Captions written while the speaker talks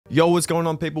Yo, what's going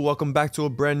on, people? Welcome back to a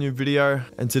brand new video.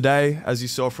 And today, as you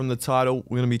saw from the title,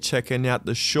 we're going to be checking out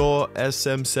the Shure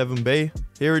Sm7B.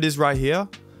 Here it is right here,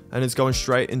 and it's going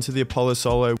straight into the Apollo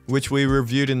Solo, which we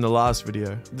reviewed in the last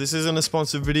video. This isn't a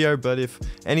sponsored video, but if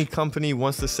any company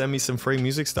wants to send me some free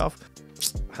music stuff,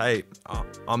 hey,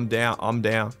 I'm down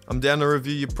to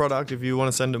review your product if you want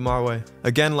to send it my way.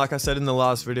 Again, like I said in the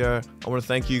last video, I want to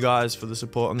thank you guys for the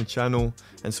support on the channel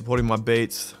and supporting my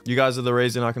beats. You guys are the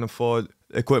reason I can afford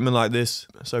equipment like this,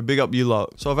 so big up you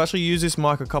lot. So I've actually used this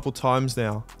mic a couple times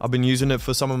now. I've been using it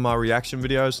for some of my reaction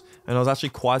videos, and I was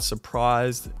actually quite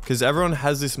surprised because everyone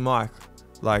has this mic,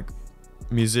 like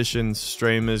musicians,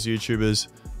 streamers, YouTubers,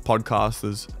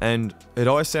 podcasters, and it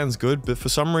always sounds good, but for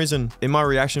some reason in my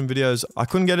reaction videos I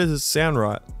couldn't get it to sound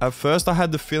right. At first I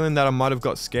had the feeling that I might have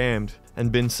got scammed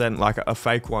and been sent like a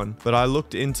fake one, but I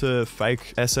looked into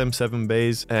fake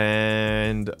Sm7Bs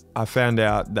and I found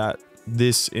out that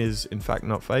this is in fact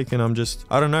not fake, and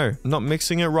I don't know, not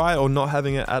mixing it right or not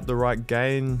having it at the right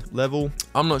gain level.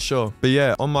 I'm not sure, but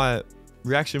yeah, on my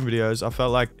reaction videos I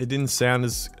felt like it didn't sound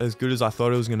as good as I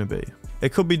thought it was going to be.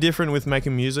 It could be different with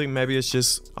making music. Maybe it's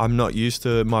just I'm not used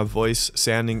to my voice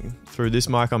sounding through this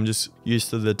mic. I'm just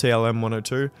used to the TLM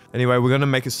 102. Anyway, we're going to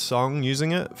make a song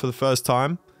using it for the first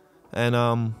time, and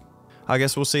I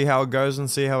guess we'll see how it goes and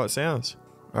see how it sounds.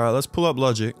 All right, let's pull up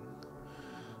Logic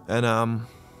and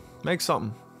make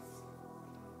something.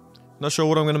 Not sure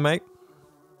what I'm gonna make,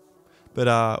 but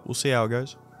we'll see how it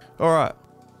goes. All right,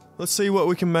 let's see what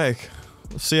we can make.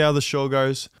 Let's see how the show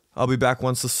goes. I'll be back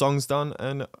once the song's done,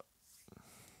 and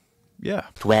yeah.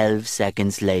 12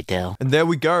 seconds later. And there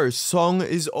we go, song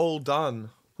is all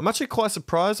done. I'm actually quite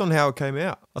surprised on how it came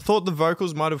out. I thought the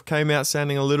vocals might have came out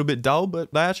sounding a little bit dull,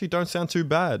 but they actually don't sound too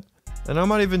bad. And I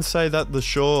might even say that the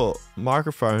Shure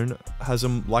microphone has a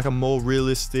more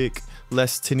realistic,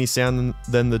 less tinny sound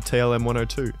than the TLM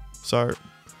 102. So it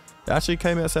actually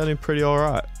came out sounding pretty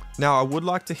alright. Now I would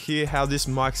like to hear how this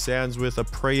mic sounds with a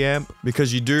preamp,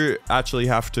 because you do actually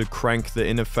have to crank the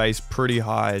interface pretty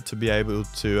high to be able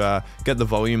to get the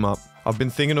volume up. I've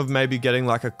been thinking of maybe getting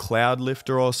like a cloud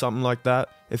lifter or something like that.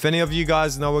 If any of you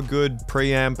guys know a good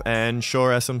preamp and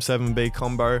Shure Sm7B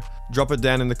combo, drop it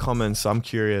down in the comments, I'm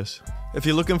curious. If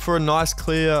you're looking for a nice,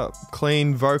 clear,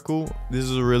 clean vocal, this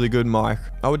is a really good mic.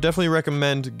 I would definitely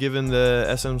recommend giving the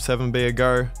Sm7B a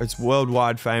go. It's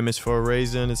worldwide famous for a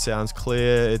reason. It sounds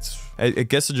clear, it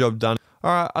gets the job done.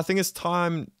 Alright, I think it's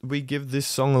time we give this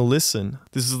song a listen.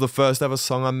 This is the first ever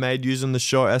song I made using the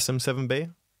Shure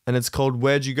Sm7B, and it's called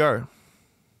Where'd You Go?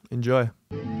 Enjoy.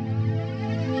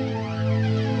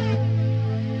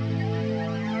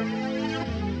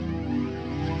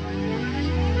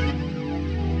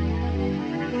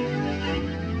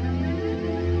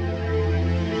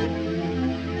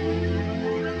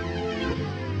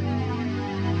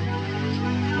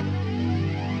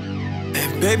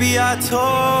 Baby, I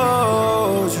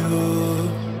told you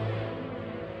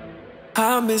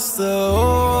I miss the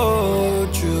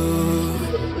old you,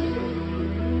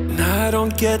 and I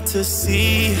don't get to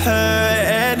see her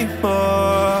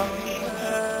anymore.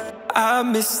 I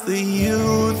miss the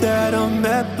you that I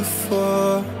met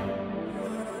before,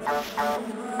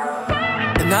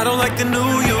 and I don't like the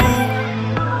new you.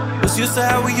 Was used to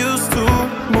how we used to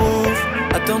move.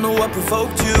 I don't know what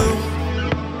provoked you,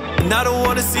 and I don't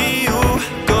wanna see you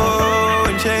go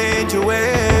and change your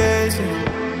ways.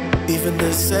 Even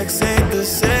the sex ain't the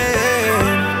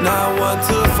same. Now I want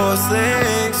to force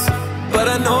things, but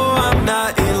I know I'm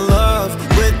not in love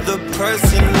with the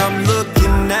person I'm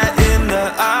looking at in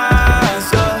the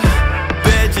eyes.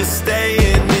 Bed just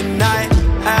staying in night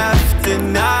after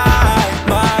night.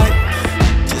 Might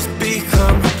just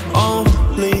become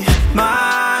only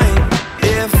mine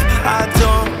if I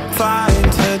don't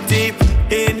find her deep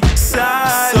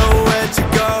inside. So where'd you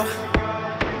go?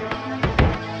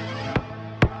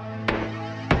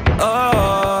 Oh,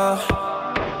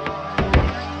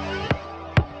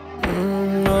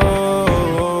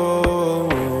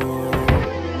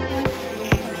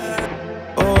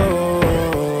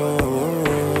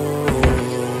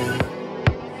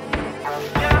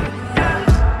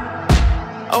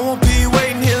 I won't be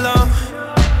waiting here long.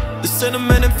 The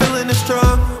sentiment and feeling is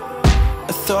strong.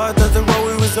 I thought that the road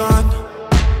we was on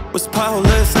was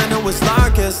powerless, I know it's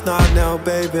long, guess not now,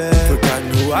 baby.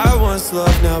 Forgotten who I once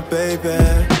loved now, baby.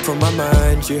 From my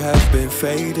mind you have been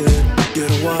faded. You're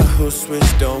the one who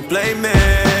switched, don't blame me.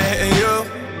 And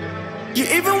you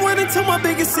even went into my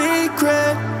biggest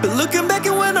secret, but looking back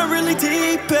at when I really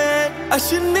deep it, I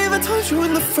shouldn't even told you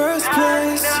in the first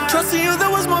place. Trusting you, that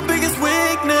was my biggest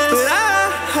weakness. But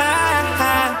I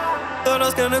thought I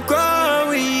was gonna grow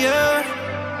with you,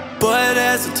 but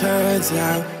as it turns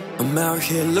out, I'm out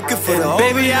here looking for the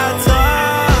baby I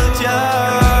told ya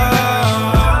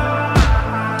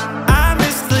I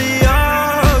miss the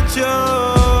old you,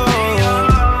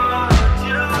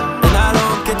 and I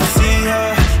don't get to see her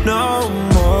no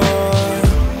more.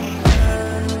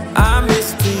 I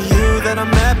miss the you that I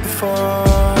met before.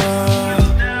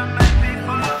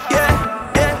 Yeah,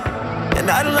 yeah, and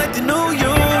I don't like the new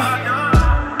you.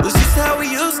 Was just how we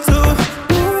used to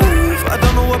move. I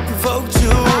don't know what provoked you.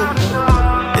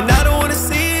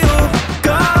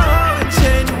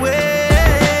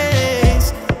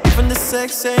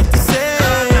 Sex ain't the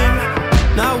same,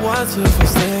 not once if it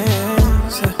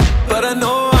stands. But I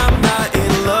know I'm not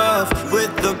in love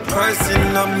with the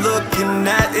person I'm looking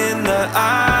at in the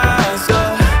eyes.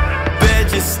 So bed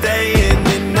just staying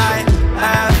the night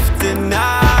after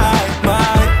night.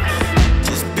 Might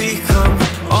just become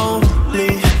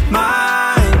only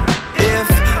mine if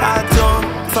I don't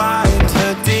find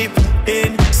her deep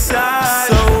inside.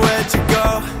 So where'd you go?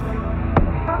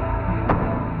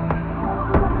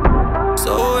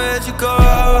 So where'd you go?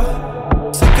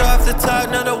 Took off the top,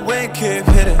 now the wind keep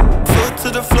hitting. Foot to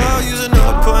the floor, using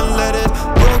up unleaded.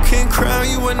 Broken crown,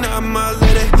 you were not my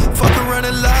lady. Fuck around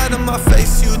and lied on my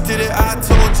face, you did it. I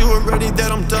told you already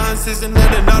that I'm done, season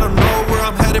ending. I don't know where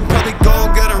I'm headed, probably go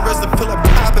get arrested. Pull up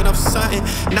popping up something,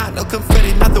 not no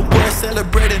confetti, not the word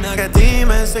celebrating. I got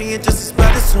demons saying just as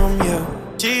bad as from you.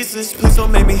 Jesus, please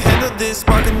don't make me handle this.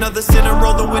 Spark another sin and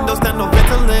roll the windows down, no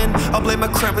Ventolin. I'll blame my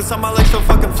cramp, it's on my legs, so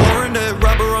fucking flooring it.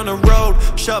 Rubber on the road,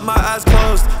 shut my eyes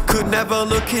closed. Could never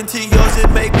look into yours, it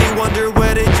make me wonder,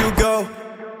 where did you go?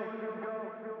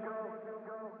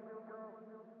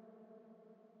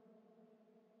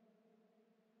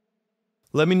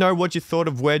 Let me know what you thought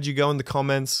of Where'd You Go in the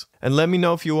comments, and let me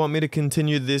know if you want me to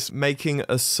continue this making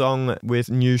a song with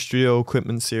new studio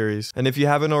equipment series. And if you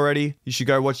haven't already, you should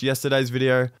go watch yesterday's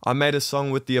video. I made a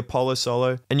song with the Apollo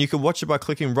solo, and you can watch it by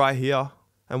clicking right here.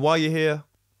 And while you're here,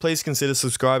 please consider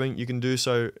subscribing. You can do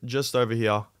so just over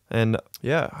here. And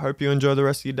yeah, hope you enjoy the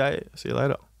rest of your day. See you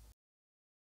later.